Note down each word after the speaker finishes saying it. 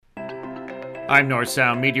I'm North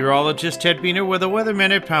Sound meteorologist Ted Beener with a Weather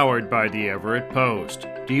Minute powered by the Everett Post.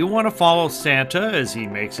 Do you want to follow Santa as he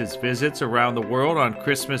makes his visits around the world on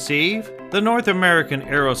Christmas Eve? The North American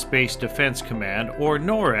Aerospace Defense Command, or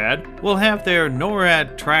NORAD, will have their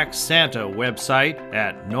NORAD Tracks Santa website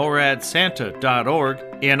at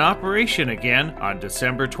noradsanta.org in operation again on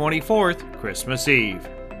December 24th, Christmas Eve.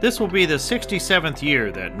 This will be the 67th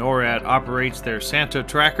year that NORAD operates their Santa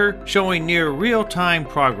tracker, showing near real-time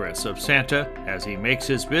progress of Santa as he makes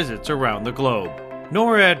his visits around the globe.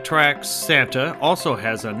 NORAD Tracks Santa also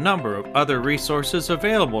has a number of other resources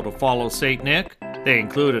available to follow St. Nick. They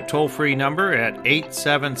include a toll-free number at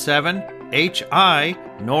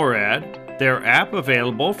 877-HI-NORAD, their app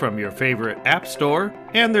available from your favorite app store,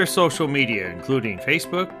 and their social media including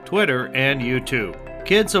Facebook, Twitter, and YouTube.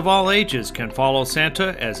 Kids of all ages can follow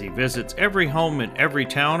Santa as he visits every home in every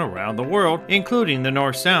town around the world, including the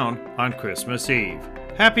North Sound, on Christmas Eve.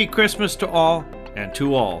 Happy Christmas to all, and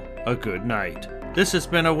to all, a good night. This has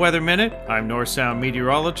been a Weather Minute. I'm North Sound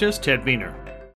meteorologist Ted Beener.